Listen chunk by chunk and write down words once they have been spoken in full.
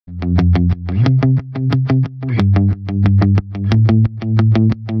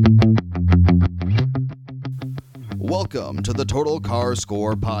Welcome to the Total Car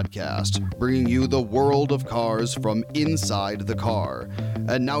Score podcast, bringing you the world of cars from inside the car.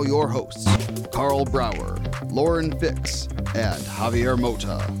 And now your hosts, Carl Brower, Lauren Fix, and Javier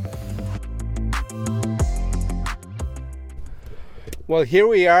Mota. Well, here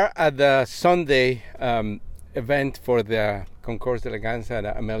we are at the Sunday event for the Concours d'Elegance at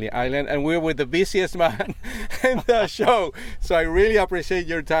Amelia Island, and we're with the busiest man in the show. So I really appreciate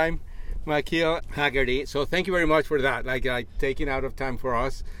your time, McKeel, Hagerty. So thank you very much for that, like taking out of time for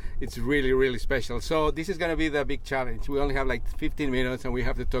us. It's really, really special. So this is going to be the big challenge. We only have like 15 minutes, and we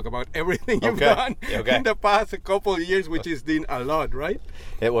have to talk about everything you've done in the past couple of years, which has been a lot, right?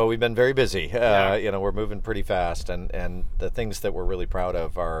 Yeah, well, we've been very busy. We're moving pretty fast, and the things that we're really proud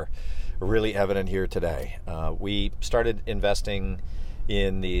of are really evident here today. We started investing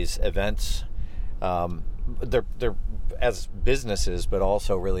in these events. They're as businesses, but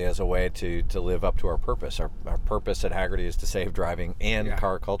also really as a way to live up to our purpose. Our purpose at Hagerty is to save driving and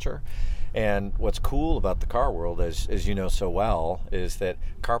car culture. And what's cool about the car world, as you know so well, is that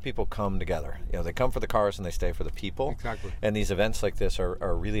car people come together. You know, they come for the cars and they stay for the people. Exactly. And these events like this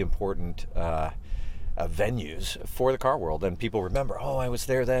are really important venues for the car world, and people remember, oh, I was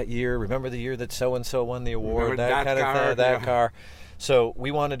there that year. Remember the year that so-and-so won the award, that kind of thing, that car. So we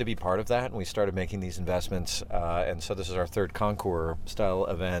wanted to be part of that, and we started making these investments. And so this is our third Concours style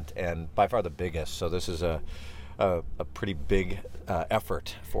event, and by far the biggest. So this is a pretty big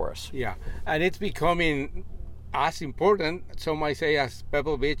effort for us. Yeah, and it's becoming as important, some might say, as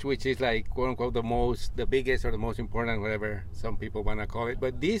Pebble Beach, which is like, quote unquote, the biggest or the most important, whatever some people want to call it.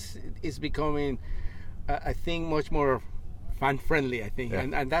 But this is becoming, I think, much more fan-friendly, I think. Yeah.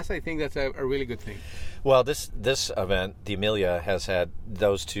 And I think that's a really good thing. Well, this event, the Amelia, has had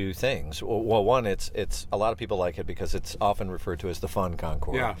those two things. Well, one, it's a lot of people like it because it's often referred to as the fun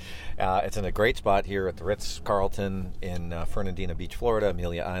Concours. Yeah. It's in a great spot here at the Ritz-Carlton in Fernandina Beach, Florida,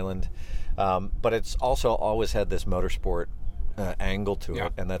 Amelia Island. But it's also always had this motorsport angle to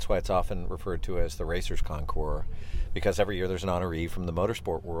it, and that's why it's often referred to as the Racers Concours, because every year there's an honoree from the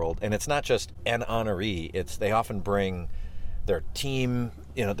motorsport world. And it's not just an honoree, they often bring their team,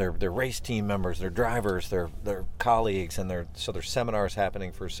 their race team members, their drivers, their colleagues, and there's seminars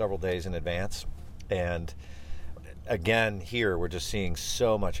happening for several days in advance. And again, here we're just seeing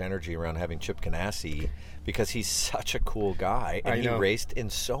so much energy around having Chip Ganassi, because he's such a cool guy, and he raced in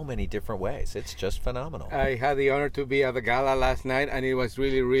so many different ways. It's just phenomenal. I had the honor to be at the gala last night, and it was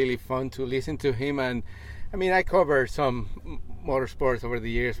really, really fun to listen to him. And I mean, I covered some motorsports over the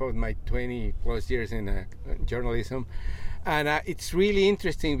years, with my 20 plus years in journalism. And it's really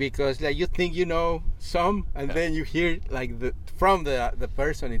interesting because, like, you think you know some, and then you hear like from the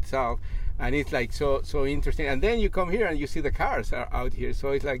person itself, and it's like so interesting. And then you come here and you see the cars are out here, so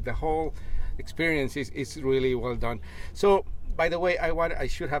it's like the whole experience is really well done. So, by the way, I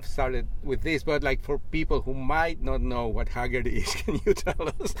should have started with this, but like for people who might not know what Hagerty is, can you tell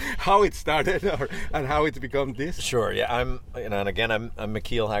us how it started and how it's become this? Sure. Yeah, I'm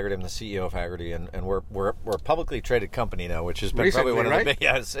McKeel Hagerty. I'm the CEO of Hagerty, and we're a publicly traded company now, which has been recently, probably one of the big,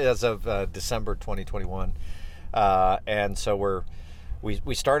 as of December 2021, and so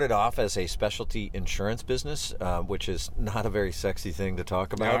we started off as a specialty insurance business, which is not a very sexy thing to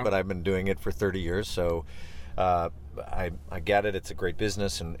talk about, but I've been doing it for 30 years, so. I get it. It's a great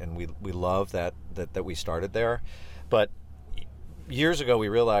business, and we love that we started there. But years ago, we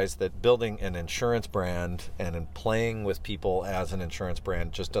realized that building an insurance brand and in playing with people as an insurance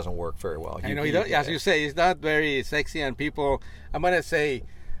brand just doesn't work very well. As you say, it's not very sexy, and people, I'm going to say,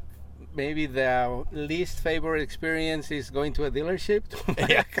 maybe the least favorite experience is going to a dealership.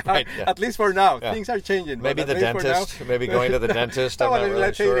 At least for now. Yeah. Things are changing. Maybe the dentist. Maybe going to the dentist.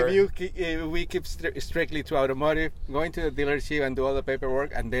 Let's say if we keep strictly to automotive, going to the dealership and do all the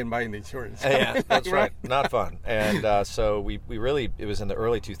paperwork and then buying the insurance. Yeah, that's right. Not fun. And so we really, it was in the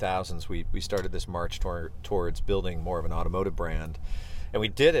early 2000s, we started this march towards building more of an automotive brand. And we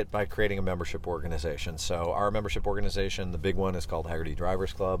did it by creating a membership organization. So our membership organization, the big one, is called Hagerty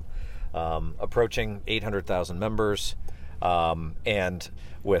Drivers Club, approaching 800,000 members. And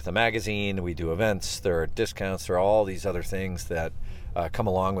with a magazine, we do events, there are discounts, there are all these other things that come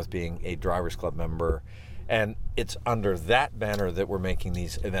along with being a Drivers Club member. And it's under that banner that we're making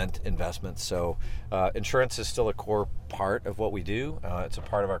these event investments. So insurance is still a core part of what we do. It's a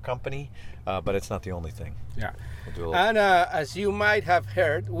part of our company, but it's not the only thing. Yeah. And as you might have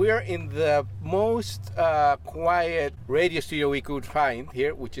heard, we're in the most quiet radio studio we could find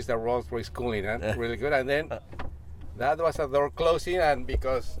here, which is the Rolls-Royce cooling. Really good. And then that was a door closing, and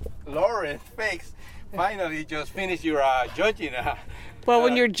because Lauren Fix finally just finished your judging. Well,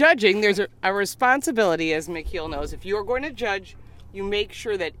 when you're judging, there's a responsibility, as McKeel knows. If you're going to judge, you make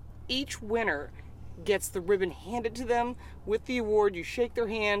sure that each winner gets the ribbon handed to them with the award. You shake their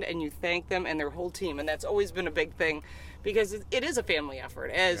hand and you thank them and their whole team. And that's always been a big thing because it is a family effort.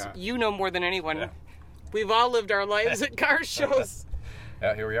 As you know more than anyone, we've all lived our lives at car shows.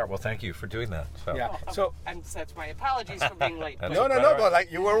 Here we are. Well, thank you for doing that. So. Yeah. So that's my apologies for being late. No, but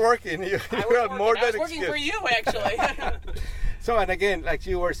like you were working. You had more than I was working for you, actually. So, and again, like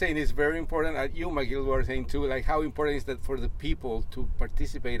you were saying, it's very important. You, McKeel, were saying too, like how important is that for the people to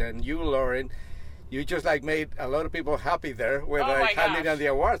participate. And you, Lauren, you just like made a lot of people happy there when handing out the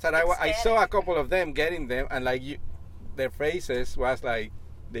awards. And I saw a couple of them getting them, and like their faces was like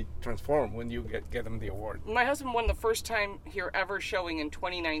they transform when you get them the award. My husband won the first time here ever showing in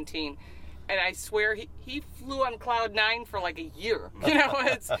 2019. And I swear he flew on cloud 9 for like a year. You know,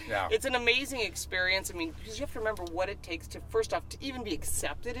 it's an amazing experience. I mean, because you have to remember what it takes to, first off, to even be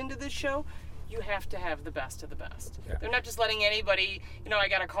accepted into this show, you have to have the best of the best. Yeah. They're not just letting anybody, I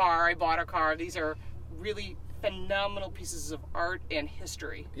got a car, I bought a car. These are really phenomenal pieces of art and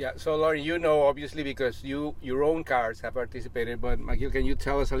history. Yeah, so Lauren, obviously because your own cars have participated, but McKeel, can you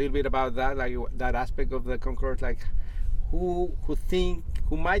tell us a little bit about that, like that aspect of the Concours, like who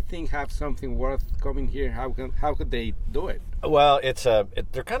might think have something worth coming here? How could they do it? Well, there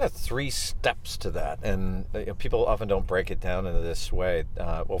are kind of 3 steps to that, and people often don't break it down into this way.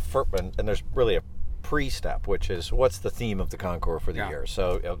 And there's really a pre-step, which is what's the theme of the Concours for the year.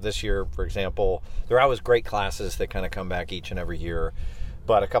 So this year, for example, there are always great classes that kind of come back each and every year,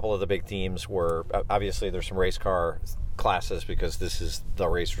 but a couple of the big themes were obviously there's some race car classes because this is the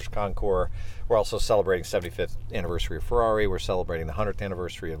Racers Concours. We're also celebrating 75th anniversary of Ferrari. We're celebrating the 100th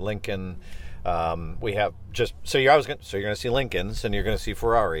anniversary of Lincoln. We have you're going to see Lincolns and you're going to see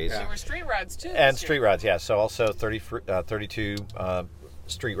Ferraris. There were street rods too. And street rods, yeah. So also 32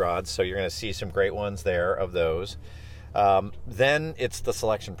 street rods. So you're going to see some great ones there of those. Then it's the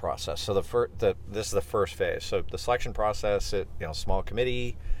selection process. So this is the first phase. So the selection process, small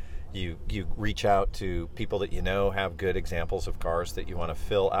committee. You reach out to people that have good examples of cars that you want to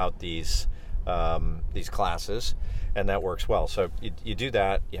fill out these classes, and that works well. So you do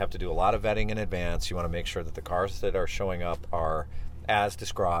that. You have to do a lot of vetting in advance. You want to make sure that the cars that are showing up are as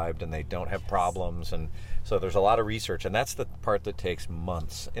described and they don't have problems, and so there's a lot of research, and that's the part that takes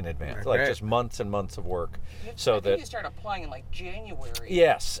months in advance, like just months and months of work. I think you start applying in like January.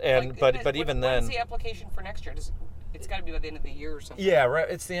 Yes, and but even then, when's the application for next year? It's got to be by the end of the year or something. Yeah, right.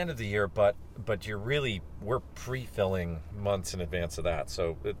 It's the end of the year, but we're pre-filling months in advance of that.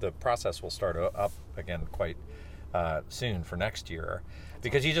 So the process will start up again quite soon for next year,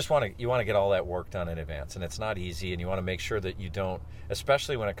 because you want to get all that work done in advance, and it's not easy, and you want to make sure that you don't,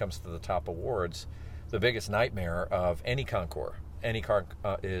 especially when it comes to the top awards, the biggest nightmare of any Concours,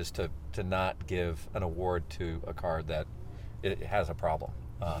 is to not give an award to a car that it has a problem,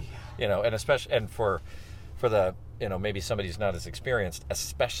 and especially for the maybe somebody who's not as experienced,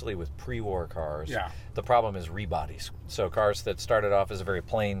 especially with pre-war cars. Yeah. The problem is rebodies. So cars that started off as a very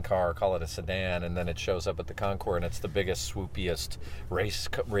plain car, call it a sedan, and then it shows up at the Concours and it's the biggest, swoopiest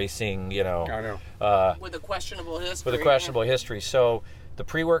racing, with a questionable history. So the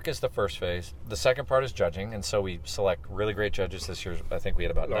pre-work is the first phase. The second part is judging, and so we select really great judges this year. I think we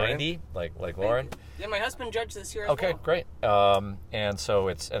had about 90, like Lauren. Yeah, my husband judged this year as well. Okay, great. And so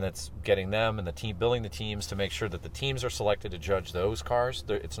it's getting them and the team, building the teams to make sure that the teams are selected to judge those cars.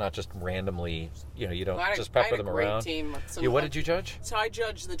 It's not just randomly, you don't just pepper them around. Team. What did you judge? So I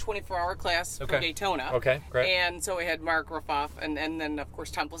judged the 24-hour class for Daytona. Okay, great. And so we had Mark Raffoff and then of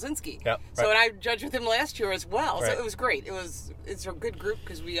course Tom Plazinski. Yeah, right. So and I judged with him last year as well. Right. So it was great. It's a good group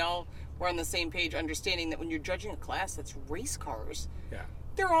because we all were on the same page, understanding that when you're judging a class that's race cars,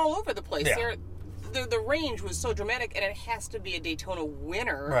 they're all over the place. Yeah. The range was so dramatic, and it has to be a Daytona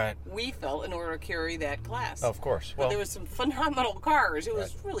winner, right, we felt, in order to carry that class. Of course. Well, there was some phenomenal cars. It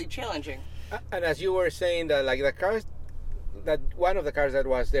was really challenging. And as you were saying, that like the cars, that one of the cars that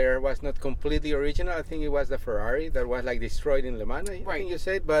was there was not completely original. I think it was the Ferrari that was like destroyed in Le Mans, I think you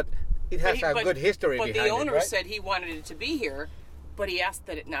said, but it has a good history behind it, But the owner right? said he wanted it to be here, but he asked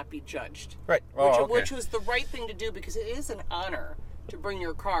that it not be judged. Right. Which was the right thing to do, because it is an honor to bring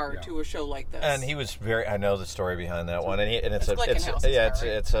your car to a show like this. And he was I know the story behind that one, and it's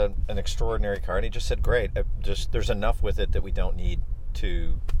an extraordinary car, and he just said, great, there's enough with it that we don't need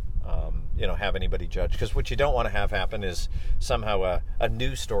to have anybody judge, because what you don't want to have happen is somehow a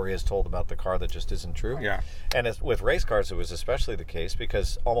news story is told about the car that just isn't true. Yeah. And with race cars, it was especially the case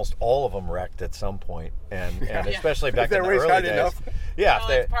because almost all of them wrecked at some point, and especially back in the early days. Enough. Yeah, well,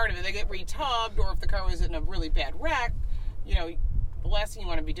 that's part of it. They get retubbed, or if the car was in a really bad wreck, the last thing you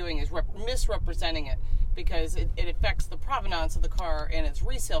want to be doing is misrepresenting it, because it affects the provenance of the car and its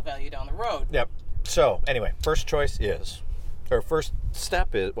resale value down the road. Yep. So anyway, first step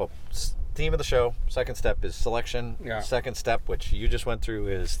is, theme of the show. Second step is selection. Yeah. Second step, which you just went through,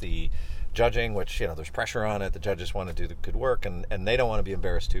 is the judging, which, there's pressure on it. The judges want to do the good work, and they don't want to be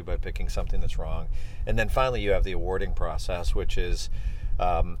embarrassed too by picking something that's wrong. And then finally you have the awarding process, which is,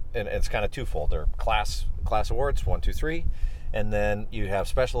 and it's kind of twofold. There are class awards, 1, 2, 3, and then you have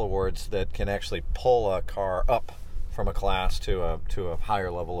special awards that can actually pull a car up from a class to a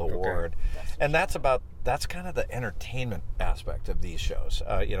higher level award. Okay. And that's kind of the entertainment aspect of these shows,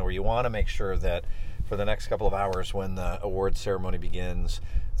 where you want to make sure that for the next couple of hours when the award ceremony begins,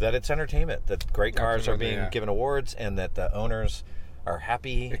 that it's entertainment, that great cars are being given awards, and that the owners are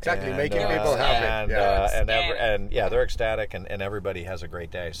happy. Exactly, and, making people happy. They're ecstatic, and everybody has a great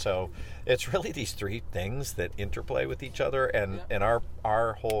day. So it's really these three things that interplay with each other, and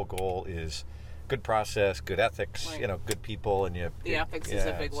our whole goal is good process, good ethics, good people, and the ethics is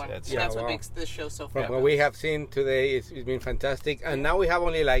a big one. That's what makes this show so fun. From what we have seen today, it's been fantastic. And now we have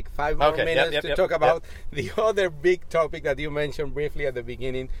only like 5 more minutes to talk about the other big topic that you mentioned briefly at the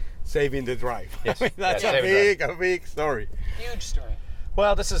beginning, saving the drive. Yes. That's a big story. Huge story.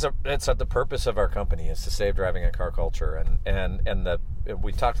 Well, it's the purpose of our company is to save driving and car culture, and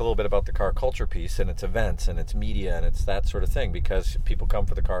we talked a little bit about the car culture piece and its events and its media and it's that sort of thing, because people come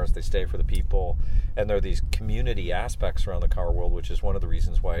for the cars, they stay for the people, and there are these community aspects around the car world, which is one of the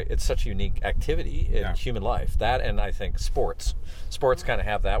reasons why it's such a unique activity in human life. That, and I think sports kind of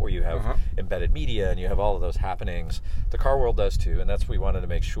have that, where you have embedded media and you have all of those happenings. The car world does too, and that's what we wanted to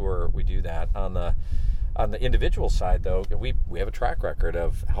make sure we do that. On the individual side, though, we have a track record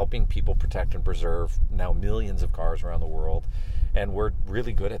of helping people protect and preserve now millions of cars around the world, and we're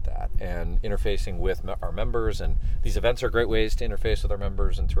really good at that, and interfacing with our members, and these events are great ways to interface with our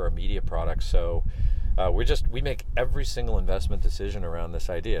members and through our media products. So we make every single investment decision around this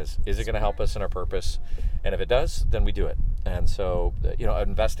idea. Is it going to help us in our purpose? And if it does, then we do it. And so,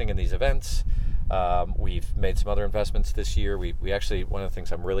 investing in these events, we've made some other investments this year. We actually, one of the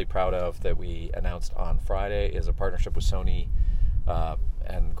things I'm really proud of that we announced on Friday is a partnership with Sony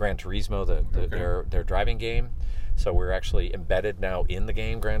and Gran Turismo, their driving game. So we're actually embedded now in the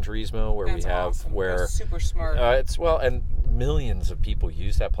game Gran Turismo, where That's awesome. That's super smart. And millions of people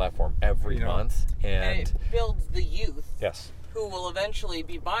use that platform every month, and it builds the youth. Yes. Who will eventually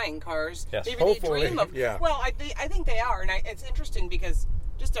be buying cars? Yes. Maybe Hopefully, they dream of. yeah. Well, I think they are, and it's interesting because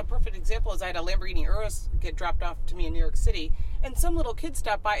just a perfect example is I had a Lamborghini Urus get dropped off to me in New York City, and some little kid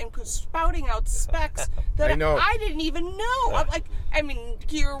stopped by and was spouting out specs that I didn't even know. I'm like,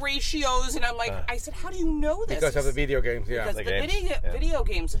 gear ratios, and I'm like, I said, how do you know this? Because of the video games, Because video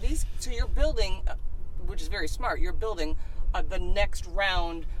games. So you're building, which is very smart. You're building the next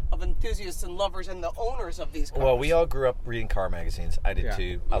round of enthusiasts and lovers and the owners of these cars. Well, we all grew up reading car magazines. I did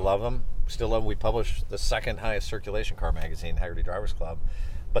too. I love them. Still love them. We published the second highest circulation car magazine, Hagerty Drivers Club.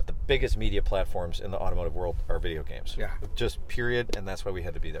 But the biggest media platforms in the automotive world are video games. Yeah. Just period, and that's why we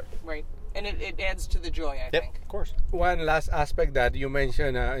had to be there. Right. And it adds to the joy, I think. Of course. One last aspect that you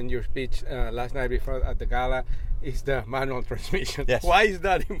mentioned in your speech last night before at the gala is the manual transmission. Yes. Why is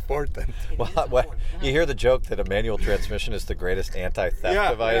that important? Well, you hear the joke that a manual transmission is the greatest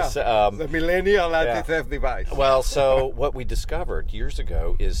anti-theft device. Yeah. The millennial anti-theft device. Well, so what we discovered years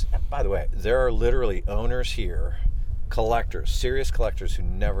ago is, by the way, there are literally owners here, serious collectors who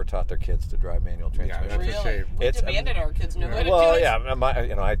never taught their kids to drive manual transmission. Yeah, that's a shame. We demanded our kids know how to do it. Well, yeah,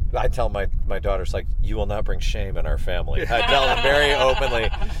 I tell my daughters, like, you will not bring shame in our family. I tell them very openly,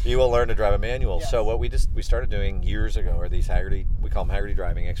 you will learn to drive a manual. Yes. So what we we started doing years ago are these we call them Hagerty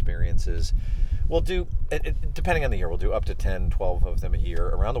driving experiences. We'll do, depending on the year, we'll do up to 10, 12 of them a year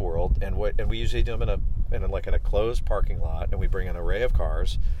around the world, and we usually do them in a closed parking lot, and we bring an array of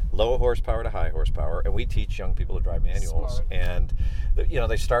cars, low horsepower to high horsepower, and we teach young people to drive manuals. Smart. And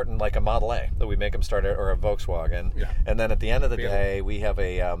they start in like a Model A, that we make them start or a Volkswagen, and then at the end of the day, we have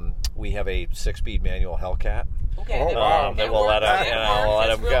a 6-speed manual Hellcat. Okay. That we'll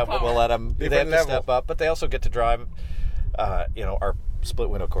let them. They have to step up, but they also get to drive, our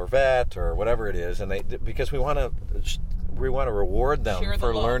split window Corvette or whatever it is, and because we want to reward them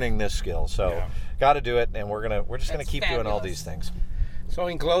for learning this skill. So got to do it, and we're just gonna keep doing all these things. So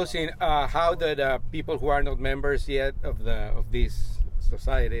in closing, how did people who are not members yet of this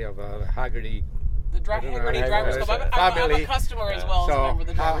society of Hagerty. The Hagerty Drivers Club. I'm a customer as well as a member of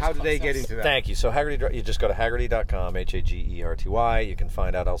the Drivers Club. How do they get into that? Thank you. So Hagerty, you just go to Hagerty.com, Hagerty. You can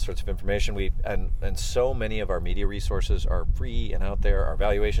find out all sorts of information. And so many of our media resources are free and out there. Our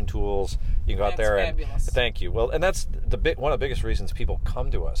valuation tools, you can go out there fabulous. And thank you. Well, and that's one of the biggest reasons people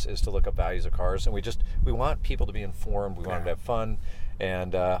come to us is to look up values of cars, and we want people to be informed. We want them to have fun.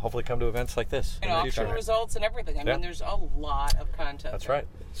 And hopefully come to events like this. And auction results and everything. I mean, there's a lot of content. That's right.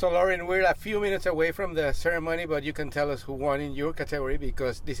 So, Lauren, we're a few minutes away from the ceremony, but you can tell us who won in your category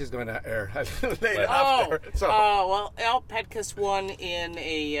because this is going to air a little later after. Well, Al Petkus won in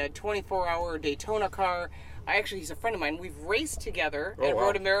a 24-hour Daytona car. He's a friend of mine. We've raced together at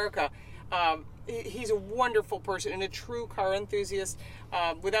Road America. He's a wonderful person and a true car enthusiast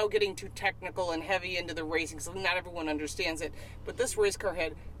without getting too technical and heavy into the racing, so not everyone understands it. But this race car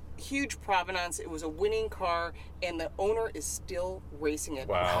had huge provenance. It was a winning car, and the owner is still racing it.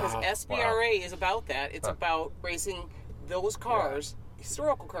 Wow. Because SBRA is about that. It's about racing those cars,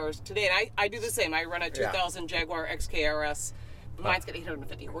 historical cars, today. And I do the same. I run a 2000 Jaguar XKRS. Mine's got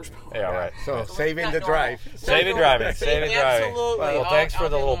 850 horsepower. Yeah, right. So saving the drive. Saving driving. Absolutely. Well, thanks for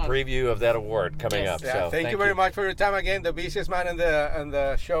the little preview of that award coming up. Yeah, so thank you very much for your time again. The busiest man in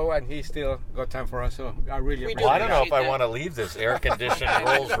the show, and he still got time for us. So I really appreciate it. Well, I don't know if I want to leave this air-conditioned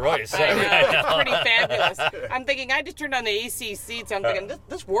Rolls Royce. I know, it's pretty fabulous. I'm thinking, I just turned on the AC seats. I'm thinking,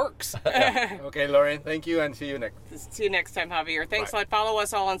 this works. Okay, Lauren, thank you, and see you next. See you next time, Javier. Thanks a lot. Follow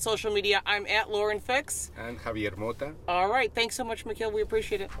us all on social media. I'm at Lauren Fix. And Javier Mota. All right. Thanks so much, McKeel. We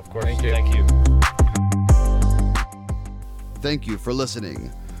appreciate it. Of course. Thank you. Thank you. Thank you for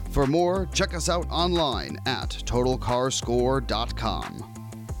listening. For more, check us out online at TotalCarScore.com.